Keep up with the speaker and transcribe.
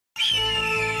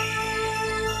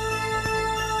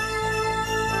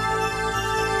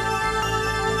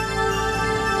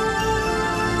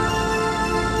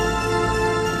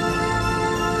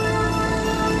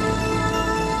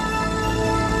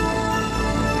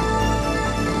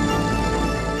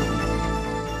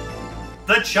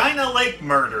The China Lake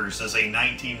Murders is a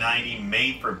 1990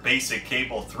 made-for-basic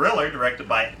cable thriller directed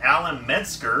by Alan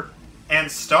Metzger and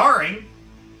starring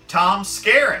Tom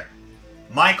Skerritt,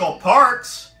 Michael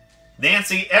Parks,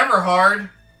 Nancy Everhard,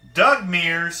 Doug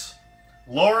Mears,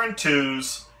 Lauren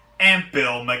Tewes, and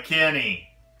Bill McKinney.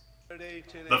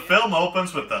 The film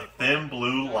opens with the thin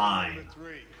blue line.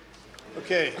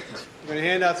 Okay, I'm going to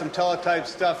hand out some teletype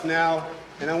stuff now,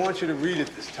 and I want you to read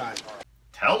it this time.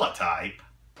 Teletype?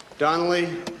 Donnelly,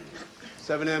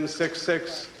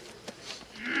 7M66.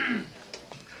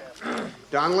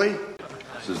 Donnelly?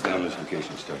 This is Donnelly's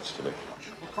location starts today.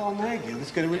 We'll call Maggie.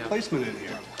 Let's get a replacement in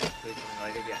here.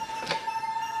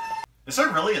 Is there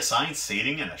really assigned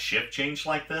seating in a shift change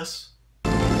like this?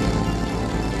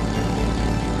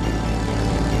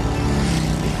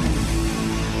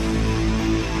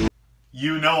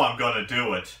 You know I'm gonna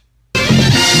do it.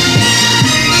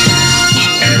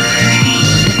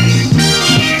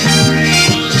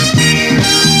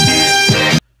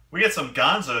 We get some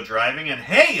gonzo driving, and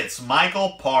hey, it's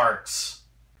Michael Parks.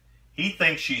 He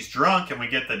thinks she's drunk, and we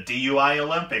get the DUI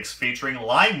Olympics featuring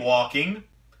line walking,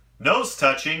 nose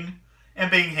touching, and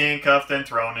being handcuffed and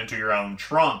thrown into your own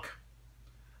trunk.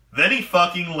 Then he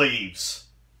fucking leaves.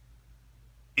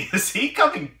 Is he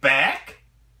coming back?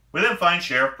 We then find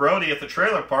Sheriff Brody at the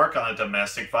trailer park on a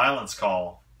domestic violence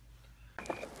call.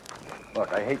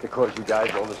 Look, I hate to cause you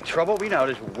guys all this trouble. We know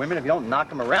there's women if you don't knock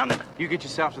them around. You get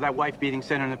yourself to that wife-beating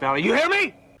center in the valley. You hear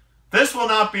me? This will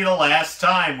not be the last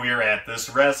time we are at this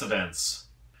residence.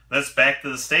 Let's back to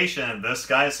the station, and this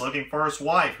guy's looking for his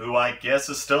wife, who I guess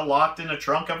is still locked in the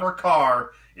trunk of her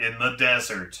car in the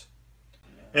desert.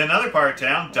 In another part of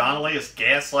town, Donnelly is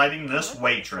gaslighting this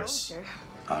waitress.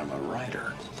 I'm a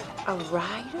writer. A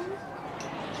writer?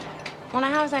 Well,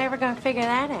 now how was I ever going to figure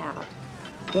that out?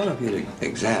 Well, if you'd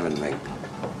examine me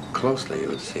closely, you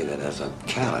would see that there's a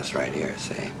callus right here,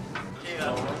 see?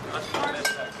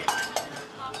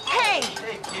 Hey!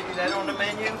 Hey, give me that on the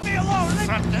menu. Leave me alone!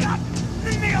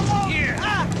 Leave me alone! Here!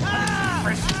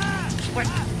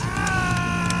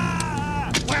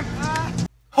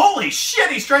 Holy shit,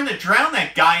 he's trying to drown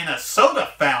that guy in a soda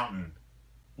fountain.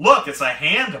 Look, it's a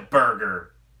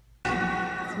hamburger.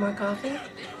 Some more coffee?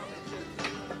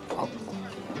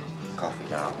 Coffee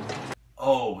now.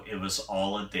 Oh, it was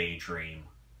all a daydream.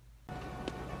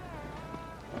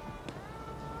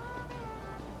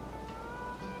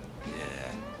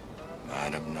 Yeah,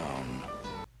 might have known.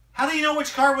 How do you know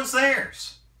which car was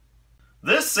theirs?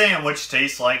 This sandwich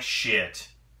tastes like shit.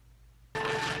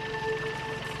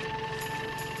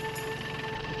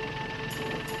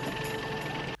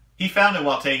 He found it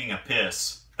while taking a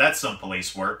piss. That's some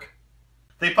police work.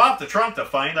 They pop the trunk to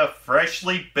find a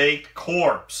freshly baked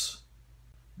corpse.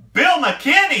 Bill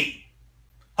McKinney!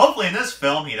 Hopefully in this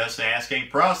film he doesn't ask any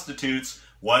prostitutes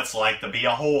what it's like to be a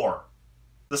whore.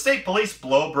 The state police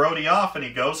blow Brody off and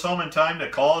he goes home in time to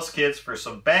call his kids for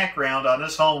some background on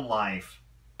his home life.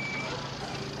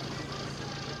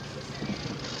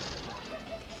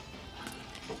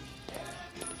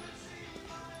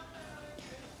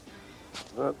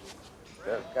 Look,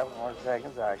 just a couple more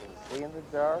seconds. I can see in the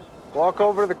dark. Walk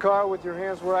over to the car with your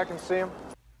hands where I can see them.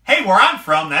 Hey, where I'm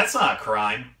from, that's not a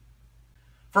crime.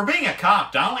 For being a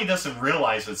cop, Donnelly doesn't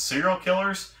realize that serial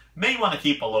killers may want to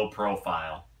keep a low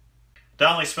profile.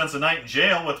 Donnelly spends the night in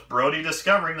jail with Brody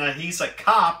discovering that he's a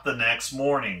cop the next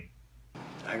morning.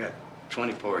 I got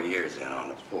 24 years in on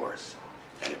the force.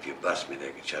 And if you bust me, they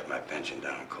could shut my pension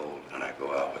down cold and I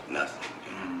go out with nothing.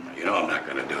 You know I'm not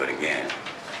going to do it again.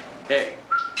 Hey,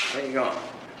 where you going?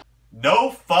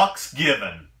 No fucks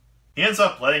given. He ends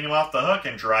up letting him off the hook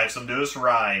and drives him to his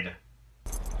ride.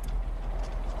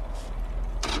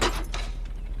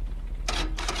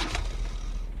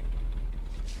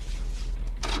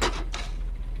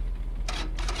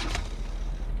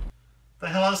 The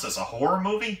hell is this, a horror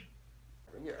movie?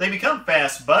 They become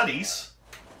fast buddies.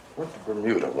 What's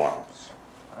Bermuda wants?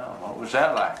 Well, what was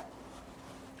that like?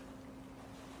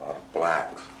 A lot of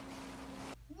blacks.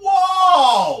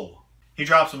 Whoa! He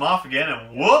drops him off again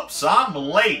and whoops, I'm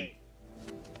late.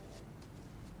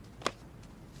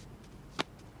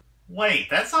 Wait,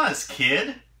 that's not his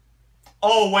kid?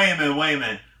 Oh, wait a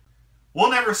minute. We'll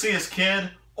never see his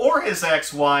kid or his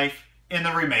ex-wife in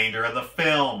the remainder of the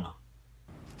film.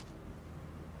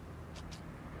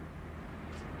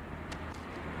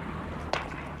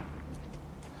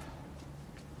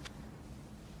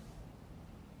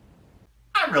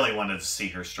 I really wanted to see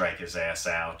her strike his ass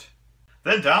out.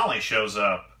 Then Donnelly shows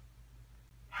up.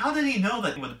 How did he know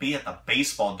that he would be at the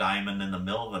baseball diamond in the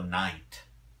middle of the night?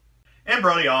 And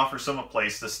Brody offers him a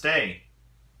place to stay.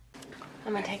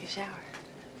 I'm gonna take a shower.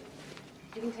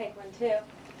 You can take one too.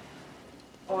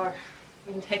 Or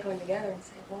we can take one together and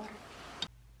save water.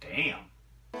 Damn.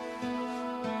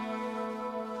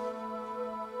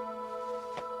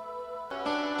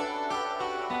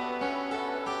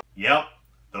 Yep,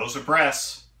 those are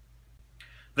breasts.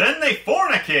 Then they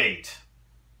fornicate.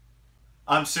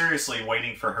 I'm seriously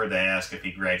waiting for her to ask if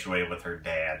he graduated with her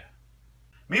dad.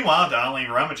 Meanwhile, Donnelly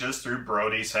rummages through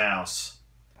Brody's house.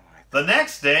 The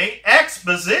next day,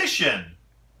 exposition.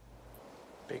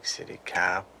 Big city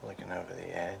cop looking over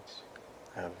the edge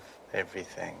of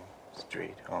everything.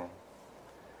 Street, home.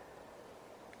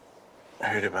 I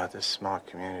heard about this small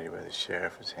community where the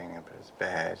sheriff was hanging up his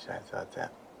badge. I thought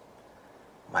that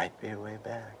might be a way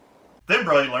back. Then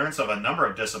Brody learns of a number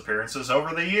of disappearances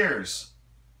over the years.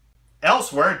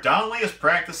 Elsewhere, Donnelly is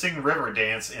practicing river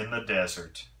dance in the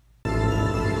desert.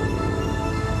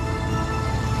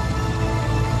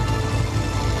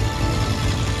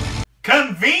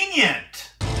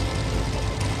 Convenient!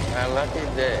 My lucky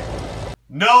day.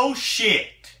 No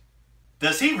shit.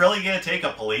 Does he really get to take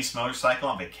a police motorcycle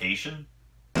on vacation?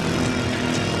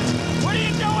 What are you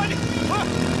doing?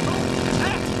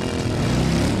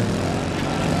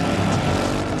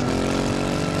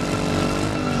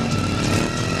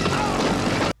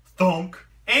 Thunk.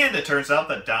 And it turns out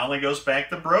that Donnelly goes back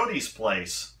to Brody's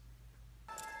place.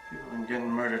 People have been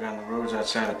getting murdered on the roads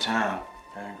outside of town.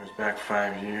 That goes back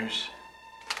 5 years.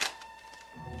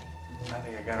 I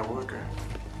think I got a worker.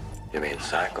 You mean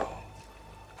psycho?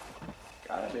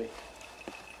 Gotta be.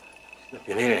 If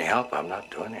you need any help, I'm not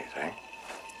doing anything.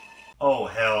 Oh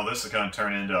hell, this is going to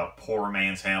turn into a poor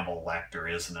man's Hannibal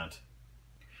Lecter, isn't it?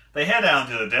 They head out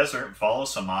into the desert and follow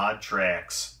some odd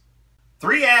tracks.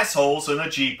 3 assholes in a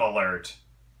Jeep alert.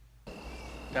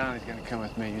 Donnie's gonna come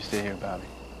with me. You stay here, Bobby.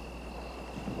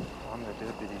 I'm the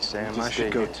deputy, Sam. I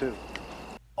should go too.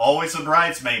 Always a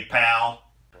bridesmaid, pal.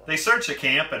 They search the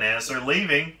camp, and as they're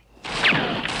leaving...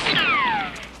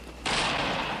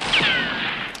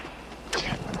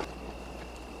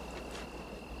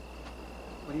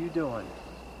 What are you doing?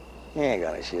 He ain't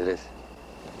gonna shoot us.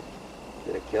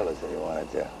 Could have killed us if he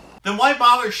wanted to. Then why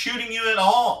bother shooting you at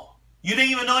all? You didn't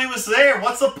even know he was there.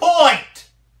 What's the point?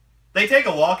 They take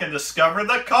a walk and discover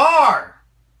the car.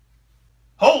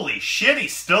 Holy shit,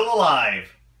 he's still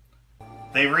alive.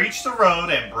 They reach the road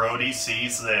and Brody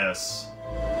sees this.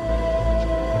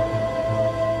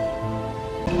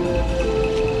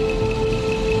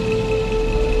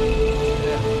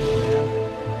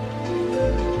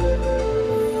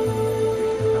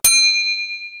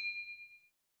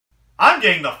 I'm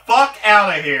getting the fuck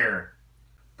out of here.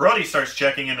 Brody starts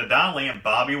checking into Donnelly and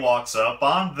Bobby walks up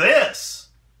on this.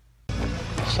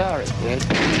 Sorry, kid.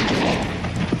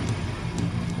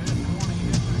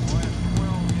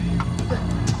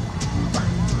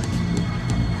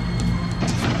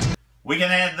 We can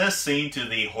add this scene to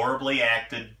the horribly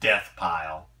acted death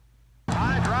pile.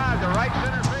 I drive to right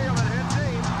center field and hit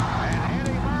deep, and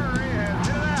Eddie Murray has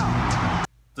hit it out.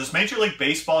 Does Major League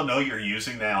Baseball know you're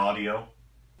using that audio?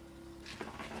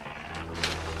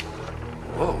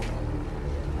 Whoa.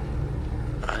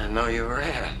 I didn't know you were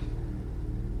here.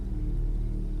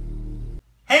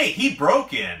 Hey, he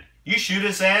broke in. You shoot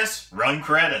his ass, run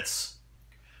credits.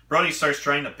 Brody starts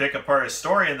trying to pick apart his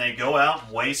story and they go out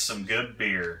and waste some good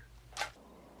beer.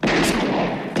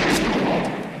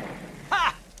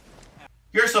 Ha!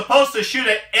 You're supposed to shoot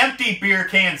at empty beer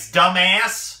cans,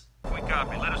 dumbass! We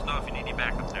copy. Let us know if you need any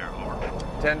backup there. Over.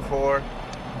 10-4.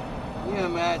 Can you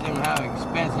imagine how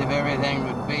expensive everything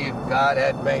would be if God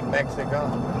had made Mexico?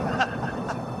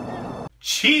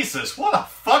 Jesus, what a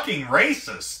fucking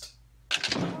racist!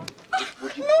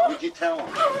 Would you tell him?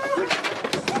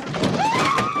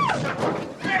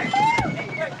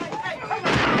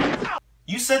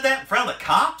 You said that in front of the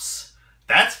cops?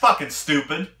 That's fucking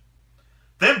stupid.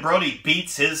 Then Brody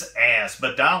beats his ass,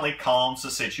 but Donnelly calms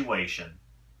the situation.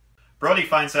 Brody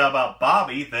finds out about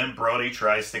Bobby, then Brody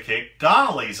tries to kick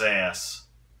Donnelly's ass.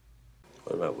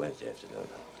 What about Wednesday afternoon?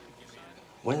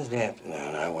 Wednesday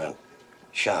afternoon, I went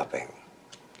shopping,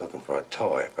 looking for a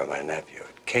toy for my nephew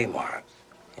at Kmart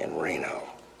in Reno.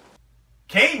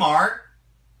 Kmart?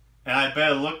 And I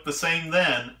bet it looked the same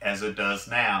then as it does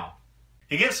now.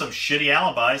 He gives some shitty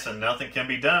alibis and nothing can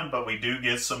be done, but we do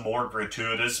get some more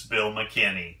gratuitous Bill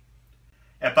McKinney.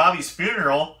 At Bobby's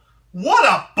funeral, what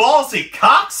a ballsy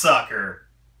cocksucker!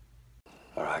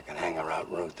 Or I can hang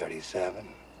around Route 37.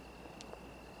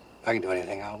 I can do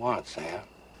anything I want, Sam.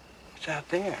 It's out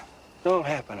there. It'll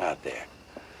happen out there.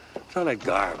 So the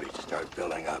garbage starts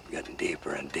building up, getting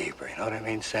deeper and deeper. You know what I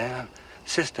mean, Sam?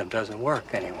 System doesn't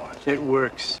work anymore. It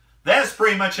works. That's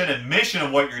pretty much an admission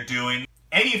of what you're doing,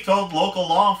 and you've told local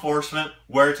law enforcement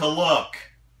where to look.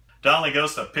 Donnelly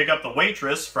goes to pick up the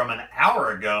waitress from an hour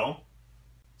ago.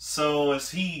 So is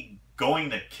he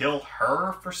going to kill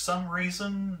her for some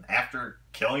reason after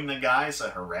killing the guys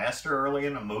that harassed her early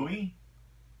in the movie?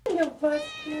 Hello,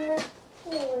 Buster.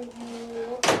 Who are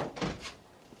you?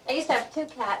 I used to have 2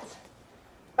 cats,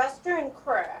 Buster and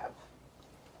Crab.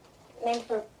 Named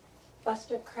for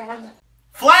Buster Crab.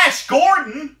 Flash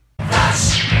Gordon!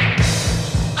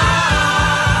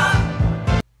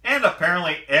 And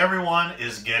apparently everyone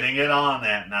is getting it on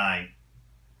that night.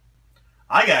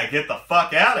 I gotta get the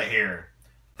fuck out of here.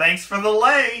 Thanks for the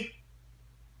lay.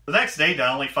 The next day,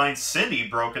 Donnelly finds Cindy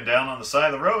broken down on the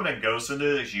side of the road and goes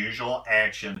into his usual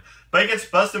action. But he gets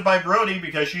busted by Brody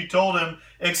because she told him,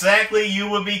 exactly, you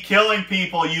would be killing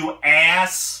people, you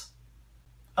ass.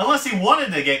 Unless he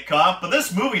wanted to get caught, but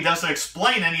this movie doesn't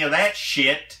explain any of that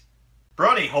shit.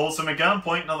 Brody holds him at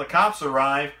gunpoint until the cops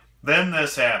arrive. Then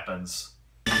this happens.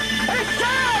 Hey,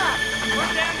 Sarah!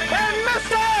 Hey,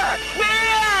 mister!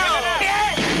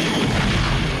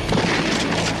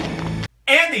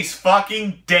 And he's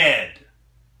fucking dead.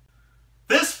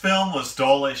 This film was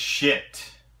dull as shit.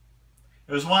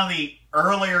 It was one of the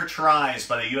earlier tries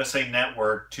by the USA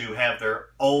Network to have their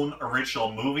own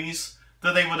original movies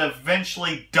that they would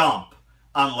eventually dump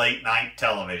on late night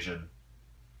television.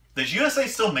 Does USA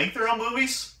still make their own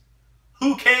movies?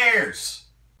 Who cares?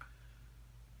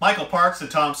 Michael Parks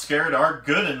and Tom Skerritt are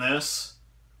good in this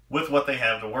with what they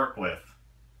have to work with,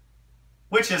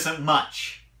 which isn't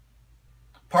much.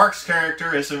 Parks'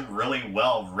 character isn't really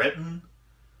well written,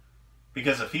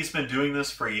 because if he's been doing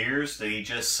this for years, did he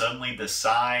just suddenly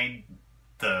decide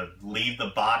to leave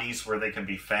the bodies where they can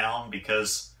be found?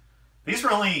 Because these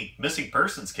were only missing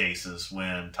persons cases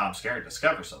when Tom Skerritt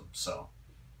discovers them, so...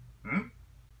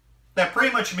 That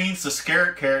pretty much means the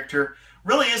Skerritt character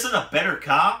really isn't a better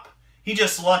cop. He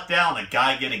just lucked out on a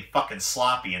guy getting fucking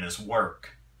sloppy in his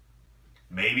work.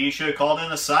 Maybe he should have called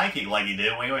in a psychic like he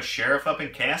did when he was sheriff up in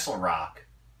Castle Rock.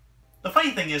 The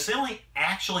funny thing is, they only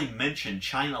actually mention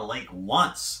China Lake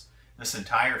once in this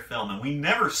entire film, and we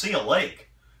never see a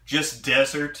lake. Just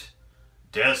desert,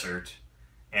 desert,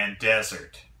 and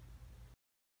desert.